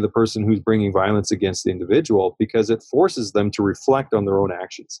stymie the person who's bringing violence against the individual, because it forces them to reflect on their own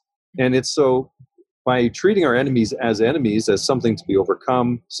actions. And it's so, by treating our enemies, as something to be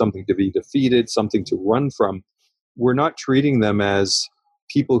overcome, something to be defeated, something to run from, we're not treating them as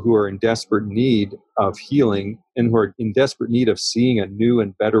people who are in desperate need of healing and who are in desperate need of seeing a new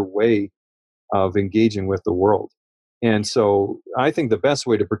and better way of engaging with the world. And so I think the best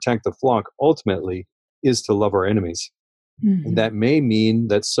way to protect the flock ultimately is to love our enemies. Mm-hmm. And that may mean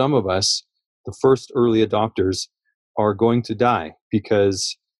that some of us, the first early adopters, are going to die,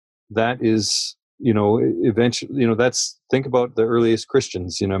 because that is, eventually, think about the earliest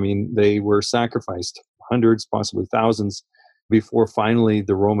Christians. They were sacrificed, hundreds, possibly thousands, before finally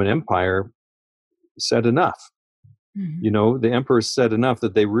the Roman Empire said enough. Mm-hmm. The emperors said enough,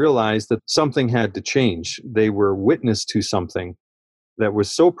 that they realized that something had to change. They were witness to something that was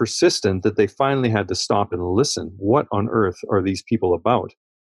so persistent that they finally had to stop and listen. What on earth are these people about?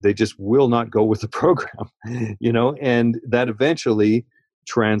 They just will not go with the program, and that eventually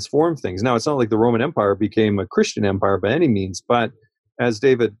transformed things. Now, it's not like the Roman Empire became a Christian empire by any means, but as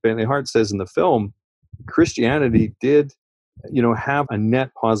David Bentley Hart says in the film, Christianity did, have a net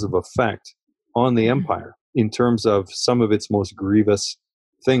positive effect on the empire in terms of some of its most grievous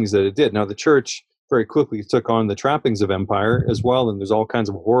things that it did. Now, the church very quickly took on the trappings of empire as well, and there's all kinds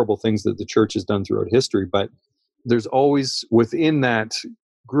of horrible things that the church has done throughout history, but there's always, within that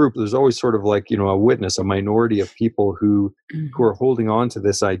group, there's always sort of like, a witness, a minority of people who are holding on to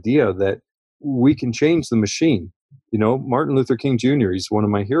this idea that we can change the machine. Martin Luther King Jr., he's one of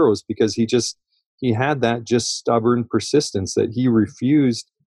my heroes, because he had that just stubborn persistence, that he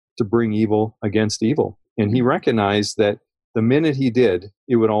refused to bring evil against evil. And he recognized that the minute he did,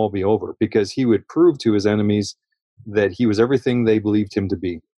 it would all be over, because he would prove to his enemies that he was everything they believed him to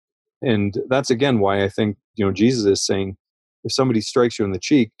be. And that's, again, why I think, Jesus is saying, if somebody strikes you in the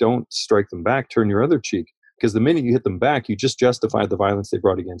cheek, don't strike them back, turn your other cheek. Because the minute you hit them back, you just justified the violence they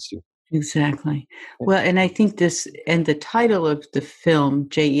brought against you. Exactly. Well, and I think this, and the title of the film,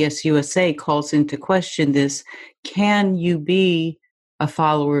 JES USA, calls into question this: can you be a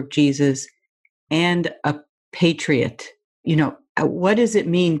follower of Jesus and a patriot? What does it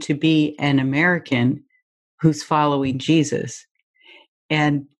mean to be an American who's following Jesus?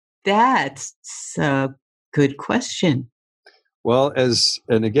 And that's a good question. Well, as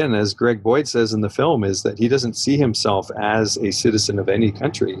Greg Boyd says in the film, is that he doesn't see himself as a citizen of any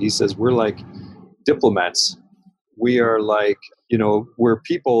country. He says we're like diplomats. We are like, we're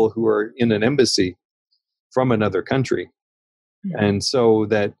people who are in an embassy from another country. Mm-hmm. And so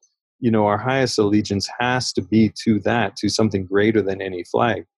that, our highest allegiance has to be to something greater than any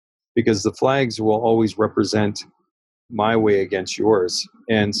flag, because the flags will always represent my way against yours.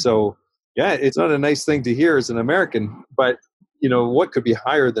 And so, yeah, it's not a nice thing to hear as an American, but what could be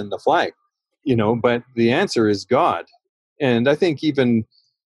higher than the flag? But the answer is God. And I think even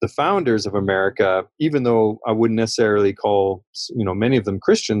the founders of America, even though I wouldn't necessarily call, many of them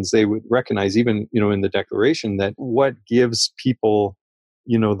Christians, they would recognize, even, in the Declaration, that what gives people,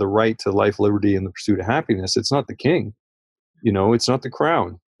 the right to life, liberty, and the pursuit of happiness, it's not the king, it's not the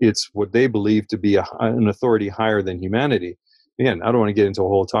crown. It's what they believe to be an authority higher than humanity. Again, I don't want to get into a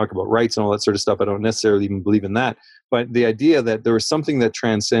whole talk about rights and all that sort of stuff. I don't necessarily even believe in that. But the idea that there is something that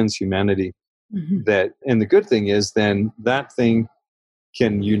transcends humanity, and the good thing is then that thing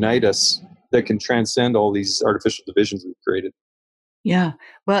can unite us, that can transcend all these artificial divisions we've created. Yeah.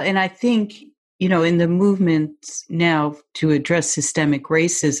 Well, and I think, in the movement now to address systemic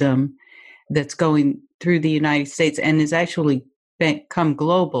racism that's going through the United States and is actually become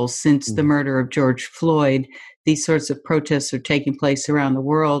global since the murder of George Floyd. These sorts of protests are taking place around the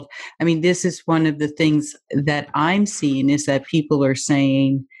world. I mean, this is one of the things that I'm seeing is that people are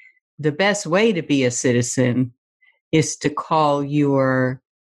saying the best way to be a citizen is to call your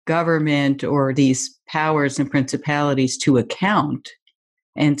government or these powers and principalities to account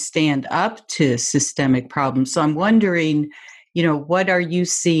and stand up to systemic problems. So I'm wondering, what are you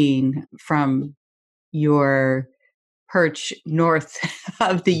seeing from your perch north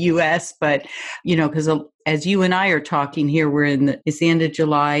of the U.S.? But, because as you and I are talking here, it's the end of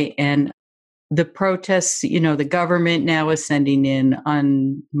July, and the protests, the government now is sending in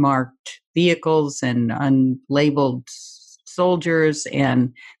unmarked vehicles and unlabeled soldiers,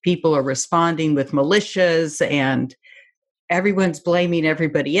 and people are responding with militias, and everyone's blaming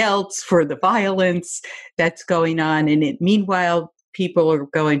everybody else for the violence that's going on. And meanwhile, people are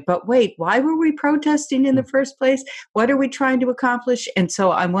going, but wait, why were we protesting in the first place? What are we trying to accomplish? And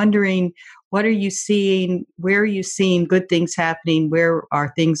so I'm wondering, what are you seeing? Where are you seeing good things happening? Where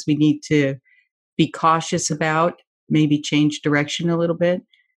are things we need to be cautious about, maybe change direction a little bit?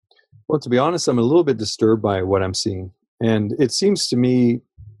 Well, to be honest, I'm a little bit disturbed by what I'm seeing. And it seems to me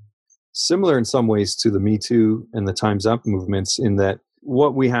similar in some ways to the Me Too and the Time's Up movements, in that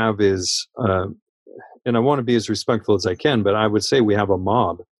what we have is, and I want to be as respectful as I can, but I would say we have a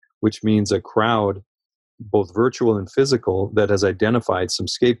mob, which means a crowd, both virtual and physical, that has identified some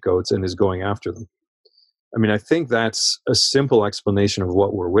scapegoats and is going after them. I mean, I think that's a simple explanation of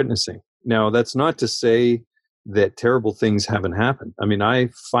what we're witnessing. Now, that's not to say that terrible things haven't happened. I mean,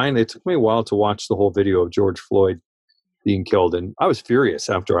 it took me a while to watch the whole video of George Floyd being killed, and I was furious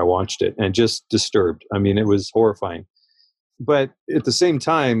after I watched it and just disturbed. I mean, it was horrifying. But at the same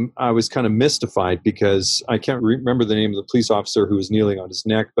time, I was kind of mystified because I can't remember the name of the police officer who was kneeling on his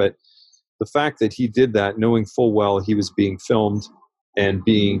neck, but the fact that he did that knowing full well he was being filmed and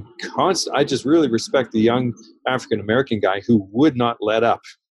being constant. I just really respect the young African-American guy who would not let up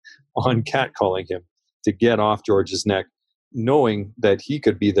on catcalling him to get off George's neck, knowing that he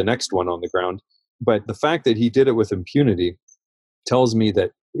could be the next one on the ground. But the fact that he did it with impunity tells me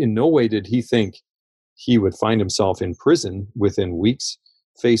that in no way did he think he would find himself in prison within weeks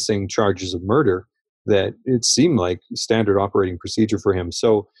facing charges of murder, that it seemed like standard operating procedure for him.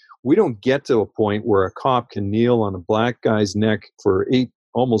 So we don't get to a point where a cop can kneel on a black guy's neck for 8,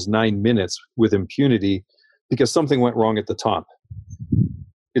 almost 9 minutes with impunity because something went wrong at the top.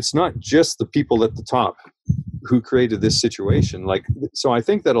 It's not just the people at the top who created this situation. So I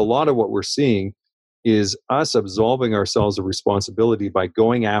think that a lot of what we're seeing is us absolving ourselves of responsibility by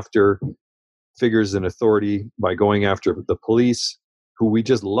going after figures in authority, by going after the police, who we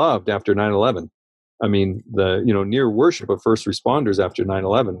just loved after 9/11. I mean, the near worship of first responders after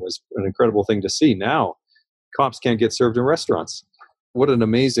 9/11 was an incredible thing to see. Now, cops can't get served in restaurants. What an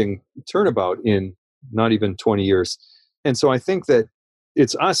amazing turnabout in not even 20 years. And so I think that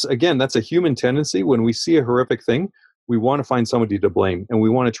it's us, again, that's a human tendency. When we see a horrific thing, we want to find somebody to blame and we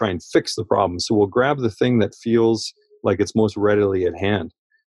want to try and fix the problem. So we'll grab the thing that feels like it's most readily at hand.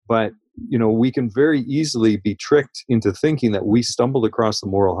 But, we can very easily be tricked into thinking that we stumbled across the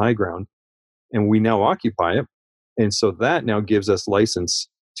moral high ground and we now occupy it. And so that now gives us license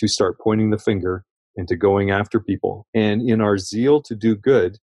to start pointing the finger and to going after people. And in our zeal to do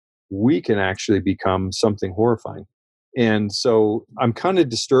good, we can actually become something horrifying. And so I'm kind of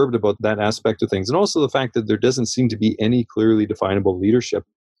disturbed about that aspect of things. And also the fact that there doesn't seem to be any clearly definable leadership.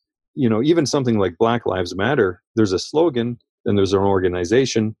 Even something like Black Lives Matter, there's a slogan, then there's an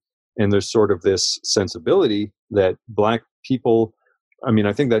organization, and there's sort of this sensibility that Black people,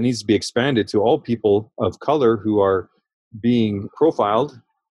 I think that needs to be expanded to all people of color who are being profiled,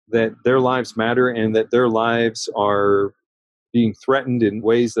 that their lives matter and that their lives are being threatened in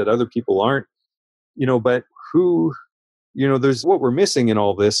ways that other people aren't. But who... there's what we're missing in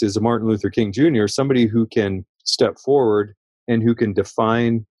all this is a Martin Luther King Jr., somebody who can step forward and who can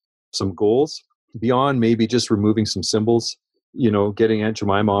define some goals beyond maybe just removing some symbols, getting Aunt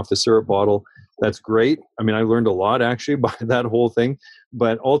Jemima off the syrup bottle. That's great. I learned a lot actually by that whole thing.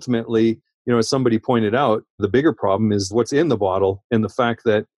 But ultimately, as somebody pointed out, the bigger problem is what's in the bottle and the fact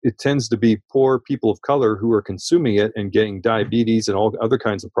that it tends to be poor people of color who are consuming it and getting diabetes and all other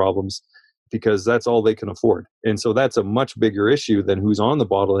kinds of problems, because that's all they can afford. And so that's a much bigger issue than who's on the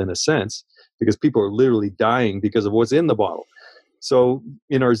bottle in a sense, because people are literally dying because of what's in the bottle. So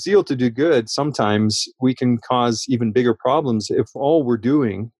in our zeal to do good, sometimes we can cause even bigger problems if all we're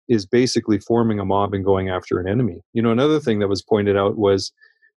doing is basically forming a mob and going after an enemy. Another thing that was pointed out was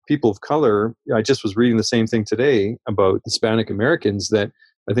people of color. I just was reading the same thing today about Hispanic Americans, that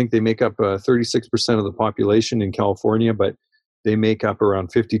I think they make up 36% of the population in California, but They make up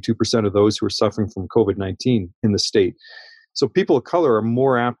around 52% of those who are suffering from COVID-19 in the state. So people of color are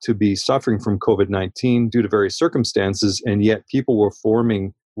more apt to be suffering from COVID-19 due to various circumstances, and yet people were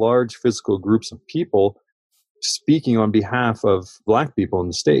forming large physical groups of people speaking on behalf of Black people in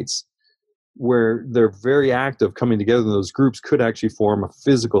the States, where their very act of coming together in those groups could actually form a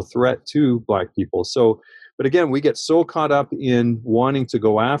physical threat to Black people. So, but again, we get so caught up in wanting to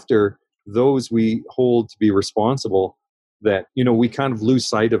go after those we hold to be responsible that, we kind of lose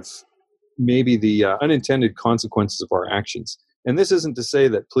sight of maybe the unintended consequences of our actions. And this isn't to say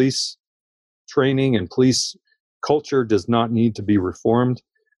that police training and police culture does not need to be reformed,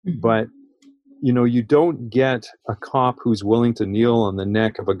 but you don't get a cop who's willing to kneel on the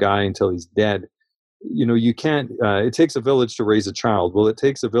neck of a guy until he's dead. You can't, it takes a village to raise a child. Well, it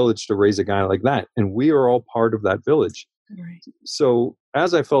takes a village to raise a guy like that. And we are all part of that village. Right. So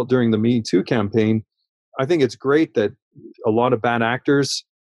as I felt during the Me Too campaign, I think it's great that a lot of bad actors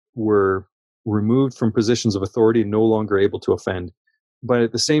were removed from positions of authority and no longer able to offend. But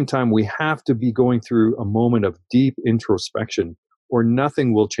at the same time, we have to be going through a moment of deep introspection or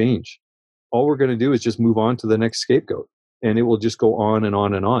nothing will change. All we're going to do is just move on to the next scapegoat, and it will just go on and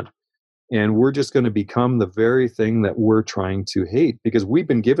on and on. And we're just going to become the very thing that we're trying to hate, because we've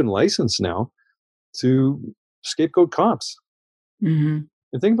been given license now to scapegoat cops.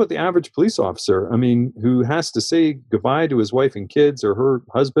 And think about the average police officer, who has to say goodbye to his wife and kids or her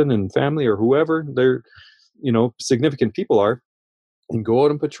husband and family or whoever their, significant people are, and go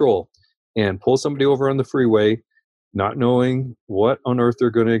out and patrol and pull somebody over on the freeway, not knowing what on earth they're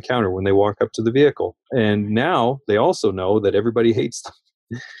going to encounter when they walk up to the vehicle. And now they also know that everybody hates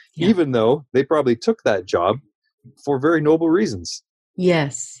them, even though they probably took that job for very noble reasons.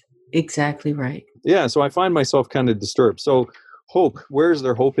 Yes, exactly right. Yeah, so I find myself kind of disturbed. So hope, where's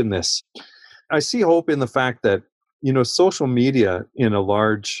there hope in this? I see hope in the fact that, social media in a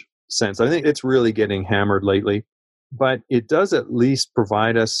large sense, I think it's really getting hammered lately, but it does at least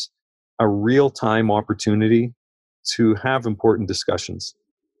provide us a real-time opportunity to have important discussions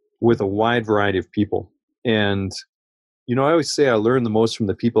with a wide variety of people. And, I always say I learn the most from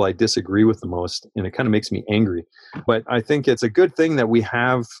the people I disagree with the most, and it kind of makes me angry. But I think it's a good thing that we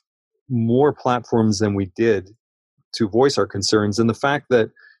have more platforms than we did to voice our concerns, and the fact that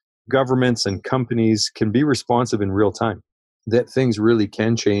governments and companies can be responsive in real time, that things really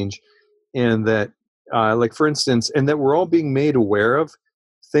can change, and that, like for instance, and that we're all being made aware of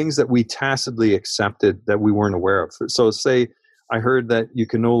things that we tacitly accepted that we weren't aware of. So say I heard that you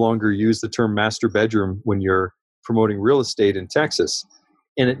can no longer use the term master bedroom when you're promoting real estate in Texas.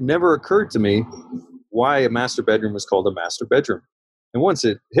 And it never occurred to me why a master bedroom was called a master bedroom. And once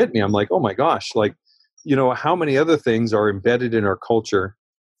it hit me, I'm like, oh my gosh, how many other things are embedded in our culture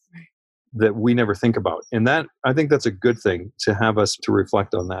that we never think about? And that, I think that's a good thing to have us to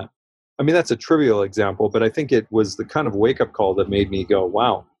reflect on that. That's a trivial example, but I think it was the kind of wake-up call that made me go,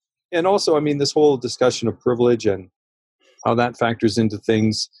 wow. And also, this whole discussion of privilege and how that factors into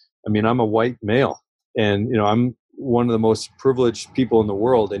things. I'm a white male, and, I'm one of the most privileged people in the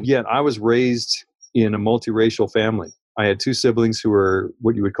world, and yet I was raised in a multiracial family. I had two siblings who were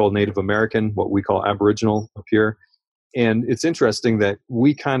what you would call Native American, what we call Aboriginal up here. And it's interesting that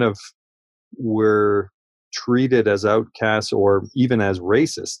we kind of were treated as outcasts or even as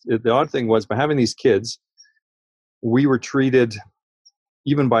racist. The odd thing was, by having these kids, we were treated,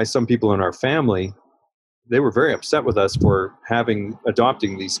 even by some people in our family, they were very upset with us for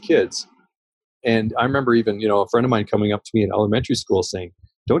adopting these kids. And I remember even, a friend of mine coming up to me in elementary school saying,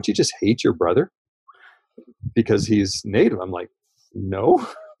 don't you just hate your brother because he's Native? I'm like, no,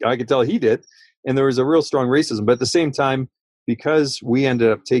 I could tell he did. And there was a real strong racism. But at the same time, because we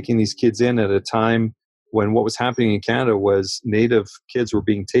ended up taking these kids in at a time when what was happening in Canada was Native kids were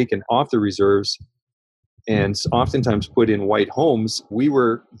being taken off the reserves and oftentimes put in white homes, we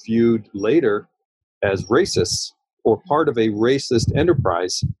were viewed later as racists or part of a racist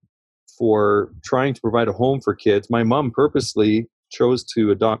enterprise for trying to provide a home for kids. My mom purposely chose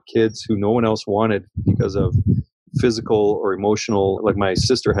to adopt kids who no one else wanted because of physical or emotional, like my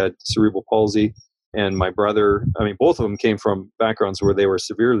sister had cerebral palsy and my brother, both of them came from backgrounds where they were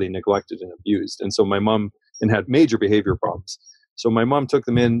severely neglected and abused. And so my mom had major behavior problems. So my mom took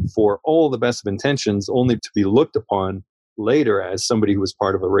them in for all the best of intentions, only to be looked upon later as somebody who was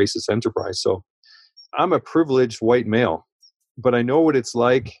part of a racist enterprise. So I'm a privileged white male, but I know what it's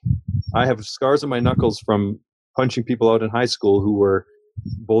like. I have scars on my knuckles from punching people out in high school who were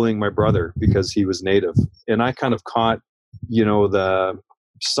bullying my brother because he was Native. And I kind of caught,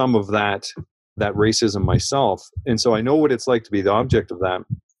 some of that racism myself. And so I know what it's like to be the object of that.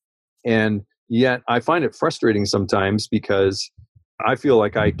 And, Yet I find it frustrating sometimes because I feel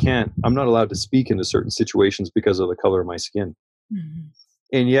like I'm not allowed to speak into certain situations because of the color of my skin. Mm-hmm.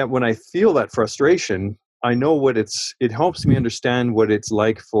 And yet when I feel that frustration, I know it helps me understand what it's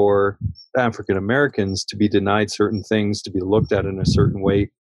like for African Americans to be denied certain things, to be looked at in a certain way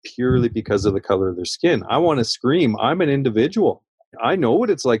purely because of the color of their skin. I want to scream, I'm an individual. I know what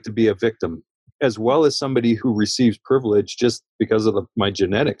it's like to be a victim, as well as somebody who receives privilege just because of my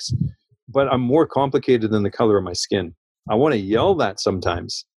genetics. But I'm more complicated than the color of my skin. I want to yell that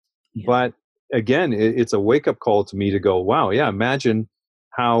sometimes. Yeah. But again, it's a wake-up call to me to go, wow, yeah, imagine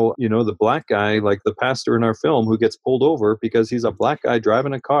how, the black guy, like the pastor in our film who gets pulled over because he's a black guy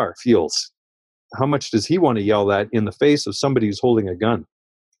driving a car, feels. How much does he want to yell that in the face of somebody who's holding a gun?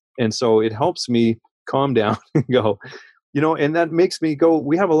 And so it helps me calm down and go, and that makes me go,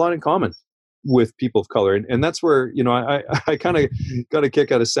 we have a lot in common with people of color. And that's where, I kind of got a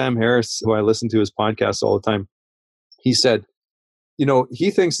kick out of Sam Harris, who I listen to his podcast all the time. He said, he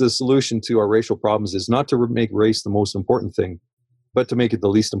thinks the solution to our racial problems is not to make race the most important thing, but to make it the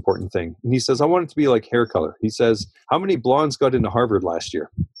least important thing. And he says, I want it to be like hair color. He says, how many blondes got into Harvard last year?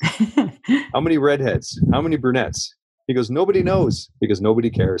 How many redheads? How many brunettes? He goes, nobody knows because nobody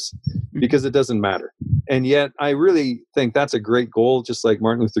cares, because it doesn't matter. And yet I really think that's a great goal. Just like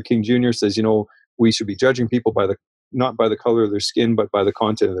Martin Luther King Jr. says, we should be judging people not by the color of their skin, but by the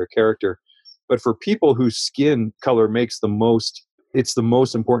content of their character. But for people whose skin color it's the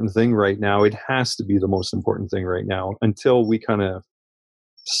most important thing right now. It has to be the most important thing right now until we kind of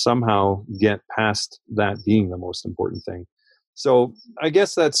somehow get past that being the most important thing. So I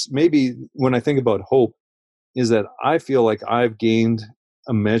guess that's maybe when I think about hope, is that I feel like I've gained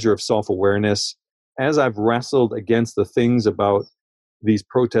a measure of self-awareness as I've wrestled against the things about these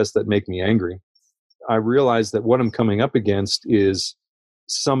protests that make me angry. I realize that what I'm coming up against is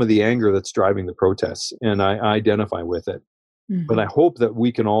some of the anger that's driving the protests, and I identify with it. Mm-hmm. But I hope that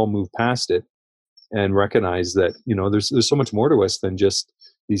we can all move past it and recognize that, there's so much more to us than just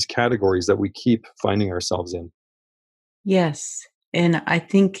these categories that we keep finding ourselves in. Yes. And I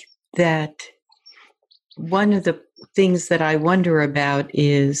think that one of the things that I wonder about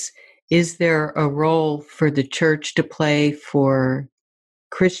is there a role for the church to play, for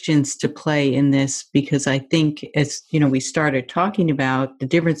Christians to play in this? Because I think, as we started talking about the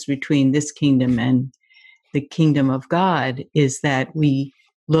difference between this kingdom and the kingdom of God, is that we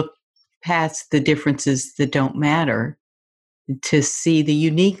look past the differences that don't matter to see the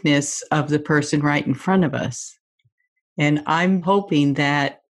uniqueness of the person right in front of us. And I'm hoping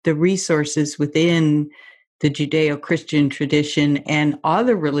that the resources within the Judeo-Christian tradition and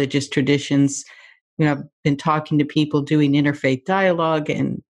other religious traditions, I've been talking to people doing interfaith dialogue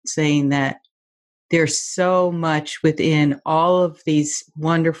and saying that there's so much within all of these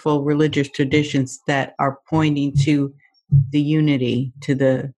wonderful religious traditions that are pointing to the unity,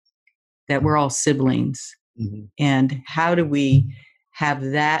 that we're all siblings. Mm-hmm. And how do we have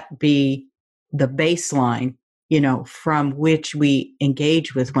that be the baseline, from which we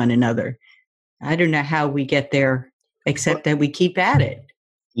engage with one another? I don't know how we get there, except that we keep at it.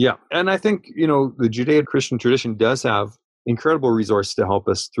 Yeah. And I think, the Judeo-Christian tradition does have incredible resources to help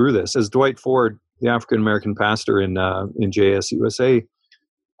us through this. As Dwight Ford, the African-American pastor in JSUSA,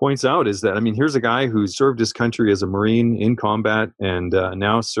 points out, is that, here's a guy who served his country as a Marine in combat and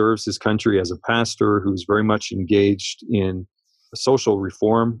now serves his country as a pastor who's very much engaged in social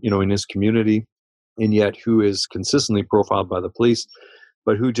reform, in his community, and yet who is consistently profiled by the police,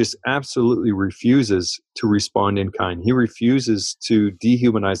 but who just absolutely refuses to respond in kind. He refuses to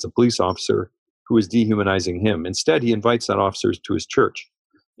dehumanize the police officer who is dehumanizing him. Instead, he invites that officer to his church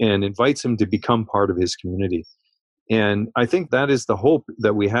and invites him to become part of his community. And I think that is the hope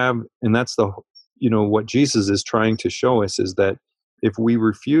that we have. And that's what Jesus is trying to show us, is that if we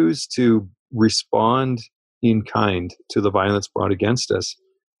refuse to respond in kind to the violence brought against us,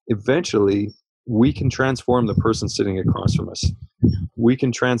 eventually we can transform the person sitting across from us. We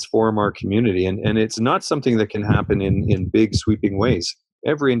can transform our community. And it's not something that can happen in big sweeping ways.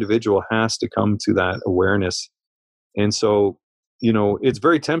 Every individual has to come to that awareness. And so, it's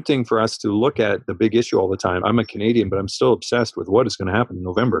very tempting for us to look at the big issue all the time. I'm a Canadian, but I'm still obsessed with what is going to happen in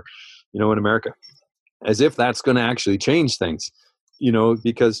November, in America, as if that's going to actually change things,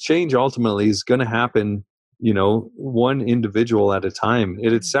 because change ultimately is going to happen, one individual at a time.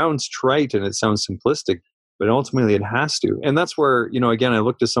 It sounds trite and it sounds simplistic, but ultimately it has to. And that's where, again, I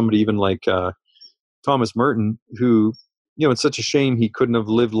looked at somebody even like Thomas Merton, who, it's such a shame he couldn't have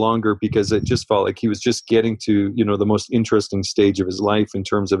lived longer, because it just felt like he was just getting to, the most interesting stage of his life in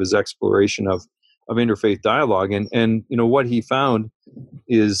terms of his exploration of of interfaith dialogue. And what he found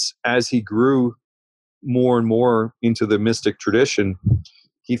is, as he grew more and more into the mystic tradition,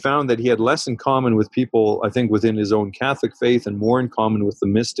 he found that he had less in common with people, I think, within his own Catholic faith, and more in common with the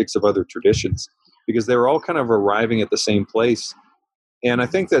mystics of other traditions, because they were all kind of arriving at the same place. And I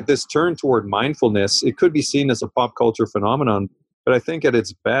think that this turn toward mindfulness, it could be seen as a pop culture phenomenon, but I think at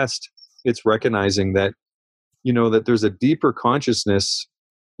its best, it's recognizing that, that there's a deeper consciousness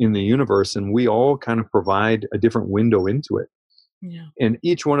in the universe, and we all kind of provide a different window into it. Yeah. And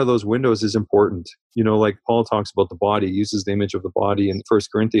each one of those windows is important. Like Paul talks about the body, uses the image of the body in 1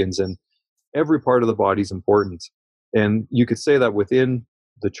 Corinthians, and every part of the body is important. And you could say that within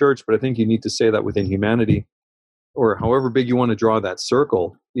the church, but I think you need to say that within humanity, or however big you want to draw that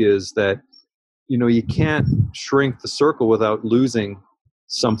circle, is that, you can't shrink the circle without losing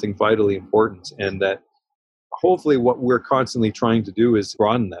something vitally important. And that hopefully what we're constantly trying to do is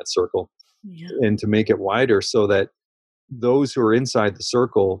broaden that circle, and to make it wider, so that those who are inside the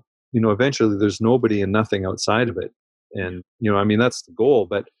circle, eventually there's nobody and nothing outside of it. And, that's the goal.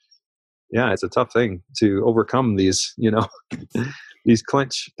 But yeah, it's a tough thing to overcome these, these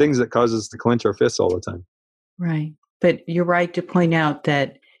things that cause us to clench our fists all the time. Right. But you're right to point out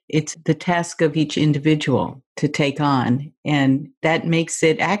that it's the task of each individual to take on, and that makes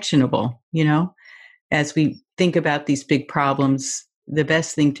it actionable. As we think about these big problems, the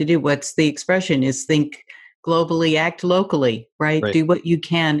best thing to do, what's the expression, is think globally, act locally, right? Do what you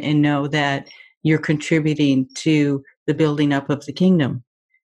can and know that you're contributing to the building up of the kingdom.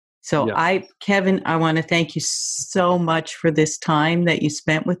 So Kevin, I want to thank you so much for this time that you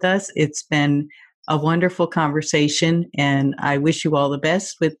spent with us. It's been a wonderful conversation, and I wish you all the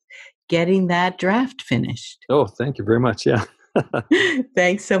best with getting that draft finished. Oh, thank you very much. Yeah.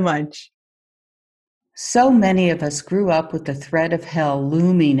 Thanks so much. So many of us grew up with the threat of hell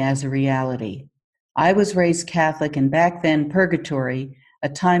looming as a reality. I was raised Catholic, and back then purgatory, a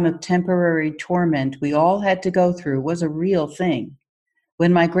time of temporary torment we all had to go through, was a real thing.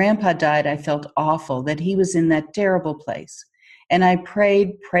 When my grandpa died, I felt awful that he was in that terrible place, and I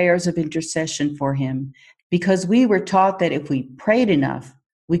prayed prayers of intercession for him, because we were taught that if we prayed enough,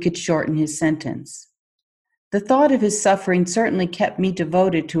 we could shorten his sentence. The thought of his suffering certainly kept me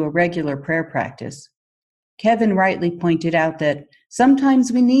devoted to a regular prayer practice. Kevin rightly pointed out that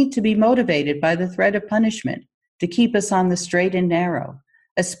sometimes we need to be motivated by the threat of punishment to keep us on the straight and narrow,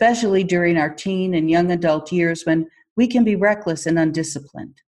 especially during our teen and young adult years when we can be reckless and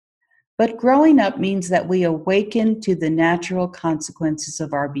undisciplined. But growing up means that we awaken to the natural consequences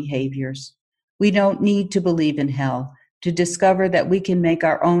of our behaviors. We don't need to believe in hell to discover that we can make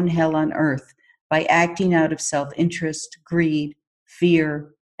our own hell on earth by acting out of self-interest, greed,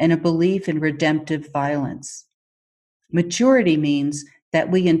 fear, and a belief in redemptive violence. Maturity means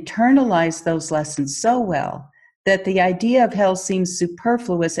that we internalize those lessons so well that the idea of hell seems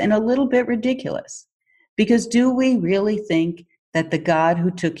superfluous and a little bit ridiculous. Because do we really think that the God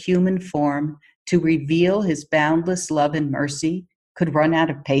who took human form to reveal his boundless love and mercy could run out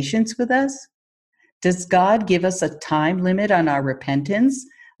of patience with us? Does God give us a time limit on our repentance,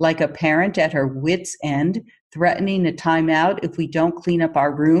 like a parent at her wit's end, threatening a timeout if we don't clean up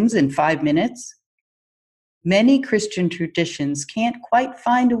our rooms in 5 minutes? Many Christian traditions can't quite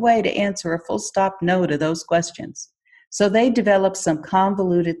find a way to answer a full stop no to those questions. So they develop some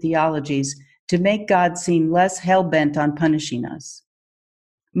convoluted theologies to make God seem less hell-bent on punishing us.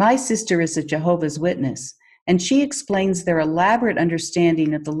 My sister is a Jehovah's Witness, and she explains their elaborate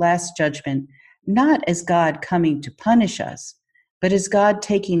understanding of the Last Judgment not as God coming to punish us, but as God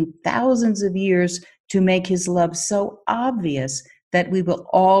taking thousands of years to make his love so obvious that we will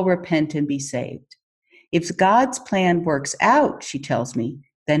all repent and be saved. If God's plan works out, she tells me,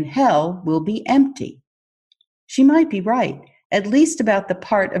 then hell will be empty. She might be right, at least about the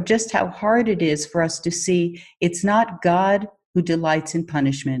part of just how hard it is for us to see it's not God who delights in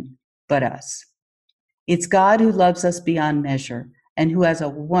punishment, but us. It's God who loves us beyond measure and who has a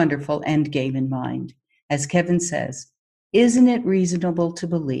wonderful end game in mind. As Kevin says, isn't it reasonable to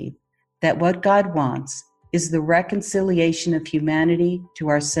believe that what God wants is the reconciliation of humanity to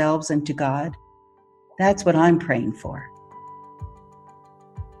ourselves and to God? That's what I'm praying for.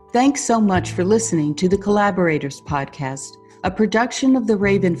 Thanks so much for listening to the Collaborators Podcast, a production of the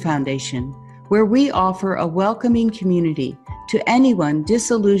Raven Foundation, where we offer a welcoming community to anyone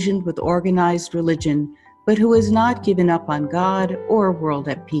disillusioned with organized religion, but who has not given up on God or a world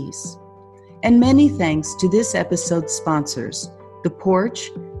at peace. And many thanks to this episode's sponsors, The Porch,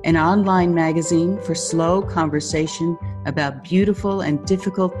 an online magazine for slow conversation about beautiful and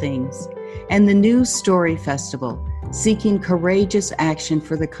difficult things, and the New Story Festival, seeking courageous action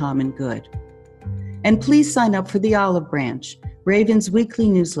for the common good. And please sign up for the Olive Branch, Raven's weekly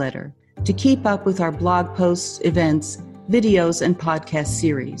newsletter, to keep up with our blog posts, events, videos, and podcast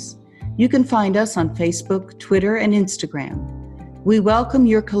series. You can find us on Facebook, Twitter, and Instagram. We welcome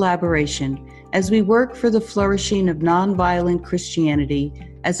your collaboration as we work for the flourishing of nonviolent Christianity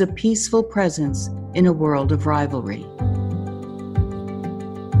as a peaceful presence in a world of rivalry.